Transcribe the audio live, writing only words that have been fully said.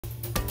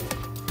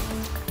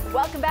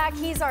Welcome back.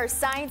 He's our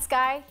science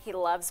guy. He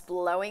loves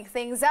blowing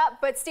things up,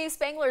 but Steve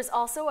Spangler is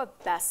also a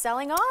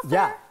best-selling author.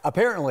 Yeah,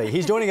 apparently.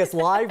 He's joining us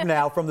live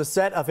now from the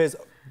set of his...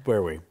 Where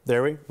are we?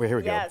 There we? Here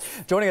we go.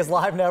 Joining us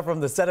live now from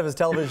the set of his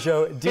television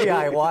show,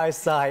 DIY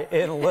Sci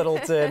in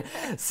Littleton.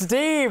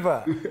 Steve,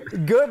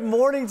 good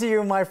morning to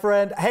you, my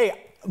friend.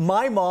 Hey,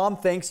 my mom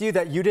thanks you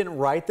that you didn't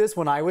write this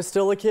when I was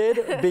still a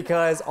kid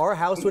because our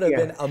house would have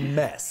been a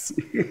mess.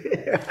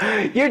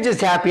 You're just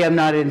happy I'm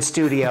not in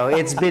studio.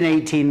 It's been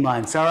 18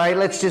 months, all right?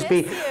 Let's just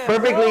be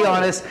perfectly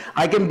honest.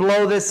 I can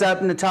blow this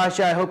up.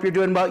 Natasha, I hope you're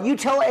doing well. You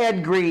tell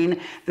Ed Green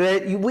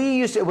that we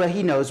used to, well,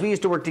 he knows, we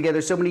used to work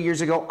together so many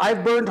years ago. I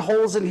burned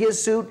holes in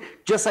his suit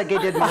just like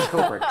I did Mark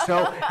Kubrick.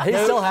 So he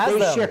still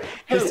has them.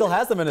 He still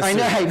has them in his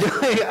suit. I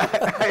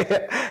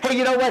know. Hey,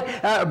 you know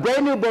what?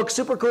 Brand new book,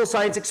 super cool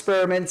science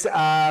experiments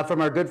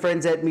from our good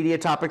friends at Media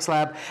Topics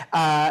Lab.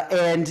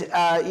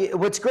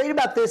 What's great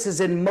about this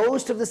is in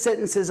most of the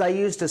sentences I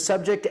used a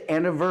subject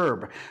and a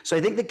verb. So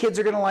I think the kids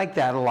are going to like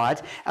that a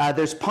lot.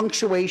 There's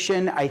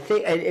punctuation. I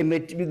think,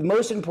 and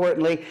most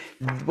importantly,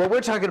 what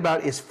we're talking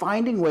about is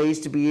finding ways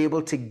to be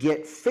able to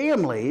get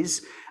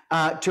families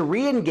to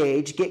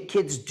re-engage, get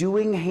kids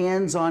doing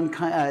hands-on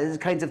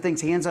kinds of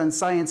things, hands-on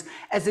science,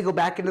 as they go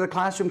back into the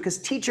classroom, because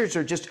teachers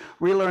are just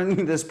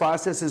relearning this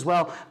process as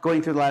well,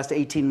 going through the last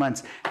 18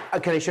 months.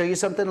 Can I show you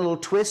something, a little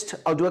twist?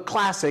 I'll do a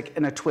classic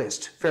and a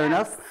twist. Fair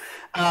enough?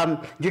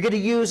 You're going to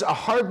use a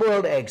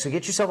hard-boiled egg, so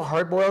get yourself a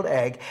hard-boiled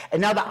egg.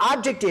 And now the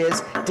object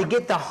is to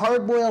get the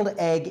hard-boiled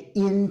egg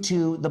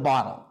into the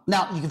bottle.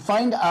 Now, you can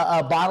find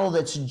a bottle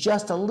that's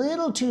just a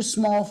little too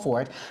small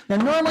for it. Now,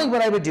 normally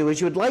what I would do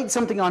is you would light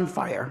something on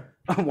fire.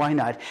 Why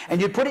not? And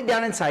you'd put it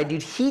down inside,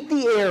 you'd heat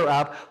the air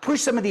up,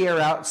 push some of the air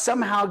out,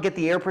 somehow get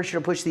the air pressure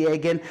to push the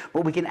egg in,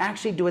 but we can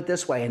actually do it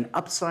this way, an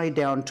upside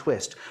down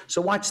twist.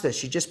 So watch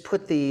this, you just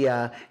put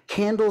the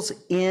candles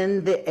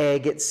in the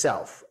egg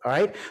itself, all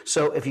right?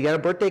 So if you got a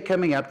birthday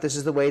coming up, this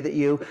is the way that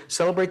you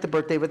celebrate the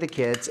birthday with the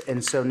kids,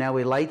 and so now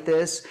we light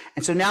this,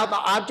 and so now the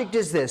object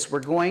is this,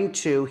 we're going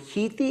to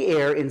heat the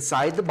air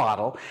inside the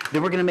bottle,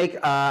 then we're gonna make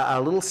a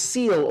little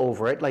seal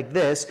over it like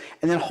this,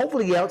 and then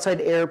hopefully the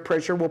outside air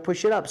pressure will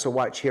push it up. So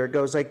watch, here it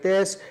goes like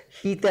this.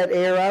 Heat that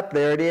air up.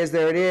 There it is,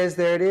 there it is,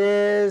 there it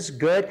is.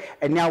 Good.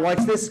 And now watch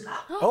this.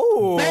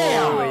 Oh,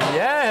 bam!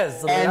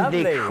 Yes. And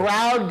lovely. the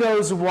crowd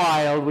goes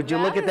wild. Would you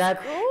look at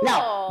that? Cool.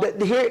 Now,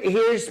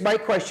 here's my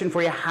question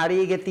for you. How do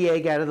you get the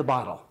egg out of the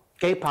bottle?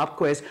 Okay, pop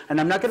quiz. And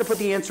I'm not going to put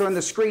the answer on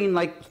the screen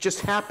like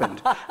just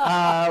happened.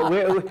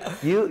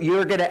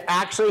 You're going to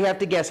actually have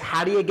to guess.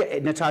 How do you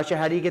get, Natasha,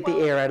 how do you get the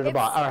air out of the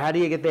bottle? Or how do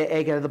you get the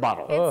egg out of the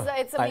bottle?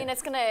 I mean,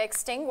 it's going to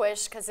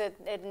extinguish because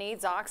it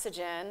needs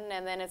oxygen,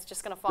 and then it's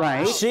just going to fall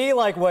out. She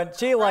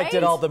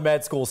did all the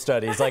med school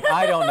studies. Like,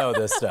 I don't know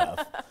this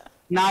stuff.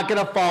 Not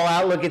gonna fall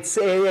out. Look, but it's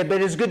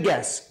a good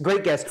guess.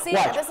 Great guess. See,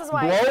 watch. this is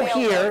why blow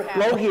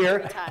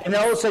here, and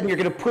then all of a sudden you're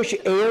gonna push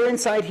air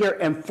inside here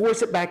and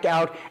force it back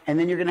out, and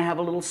then you're gonna have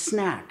a little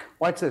snack.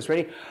 Watch this.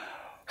 Ready?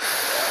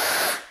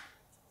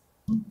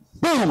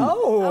 Boom!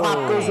 Oh.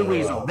 Pop goes the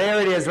weasel.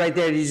 There it is right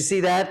there. Did you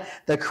see that?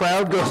 The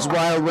crowd goes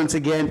wild once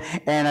again,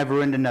 and I've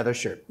ruined another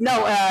shirt.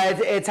 No,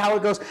 it's how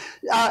it goes.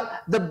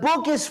 The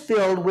book is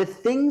filled with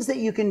things that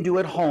you can do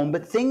at home,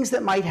 but things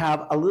that might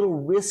have a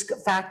little risk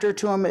factor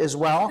to them as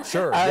well.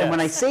 Sure. And when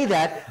I say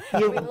that,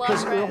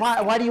 because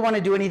why do you want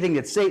to do anything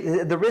that's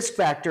safe? The risk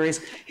factor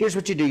is, here's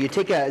what you do. You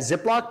take a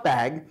Ziploc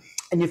bag,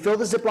 and you fill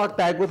the Ziploc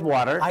bag with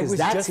water, because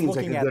that seems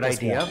like a good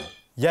idea.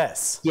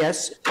 Yes.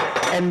 Yes.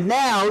 And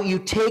now you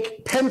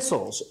take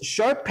pencils,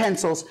 sharp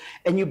pencils,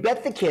 and you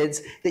bet the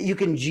kids that you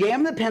can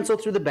jam the pencil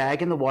through the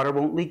bag and the water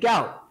won't leak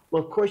out.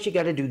 Well, of course you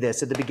got to do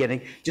this at the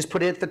beginning. Just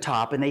put it at the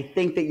top, and they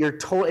think that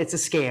it's a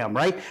scam,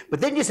 right?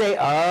 But then you say,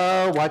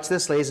 oh, watch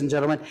this, ladies and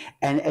gentlemen.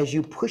 And as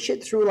you push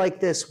it through like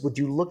this, would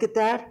you look at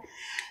that?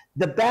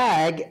 The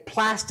bag,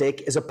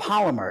 plastic, is a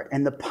polymer,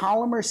 and the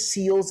polymer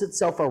seals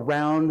itself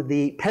around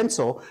the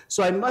pencil.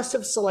 So I must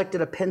have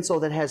selected a pencil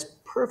that has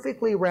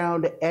perfectly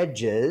round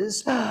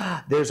edges.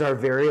 There's our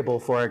variable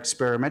for our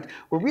experiment.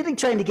 We're really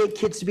trying to get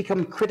kids to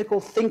become critical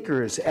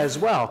thinkers as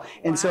well.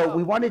 And so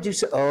we want to do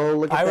so. Oh,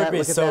 look at that. I would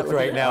be soaked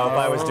right now if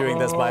I was doing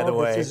this, by the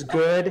way. This is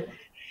good.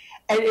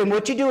 And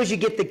what you do is you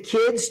get the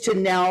kids to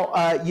now,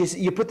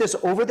 you put this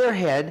over their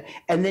head,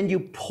 and then you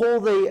pull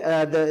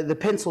the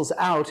pencils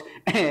out.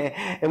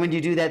 And when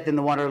you do that, then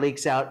the water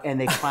leaks out, and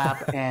they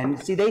clap.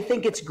 And see, they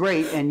think it's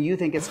great, and you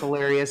think it's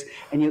hilarious,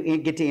 and you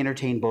get to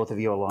entertain both of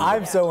you along.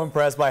 I'm so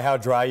impressed by how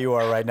dry you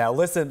are right now.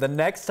 Listen, the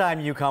next time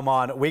you come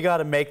on, we got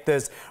to make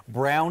this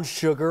brown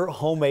sugar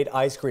homemade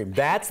ice cream.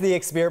 That's the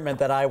experiment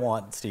that I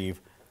want,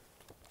 Steve.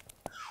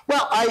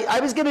 Well, I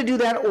was going to do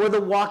that or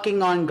the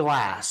walking on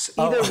glass.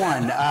 Either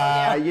one.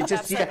 You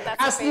just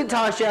ask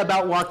Natasha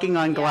about walking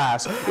on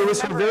glass. It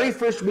was her very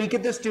first week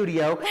at the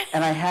studio,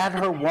 and I had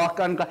her walk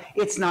on glass.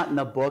 It's not in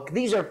the book.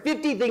 These are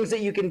 50 things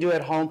that you can do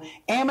at home.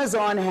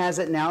 Amazon has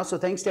it now, so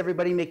thanks to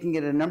everybody making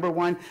it a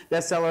 #1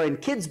 bestseller in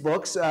kids'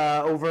 books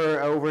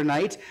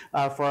overnight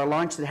for our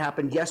launch that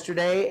happened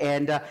yesterday.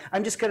 And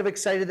I'm just kind of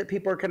excited that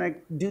people are going to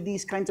do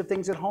these kinds of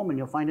things at home, and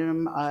you'll find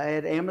them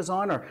at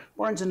Amazon or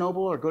Barnes &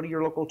 Noble, or go to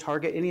your local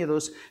Target, any of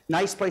those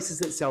nice places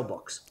that sell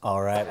books.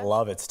 All right,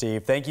 love it,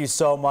 Steve. Thank you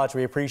so much.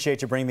 We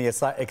appreciate you bringing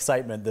the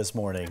excitement this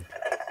morning.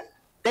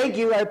 Thank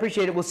you. I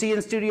appreciate it. We'll see you in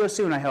the studio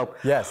soon, I hope.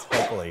 Yes,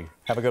 hopefully.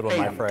 Have a good one,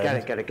 my friend.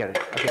 Got it.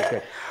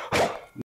 Okay, good.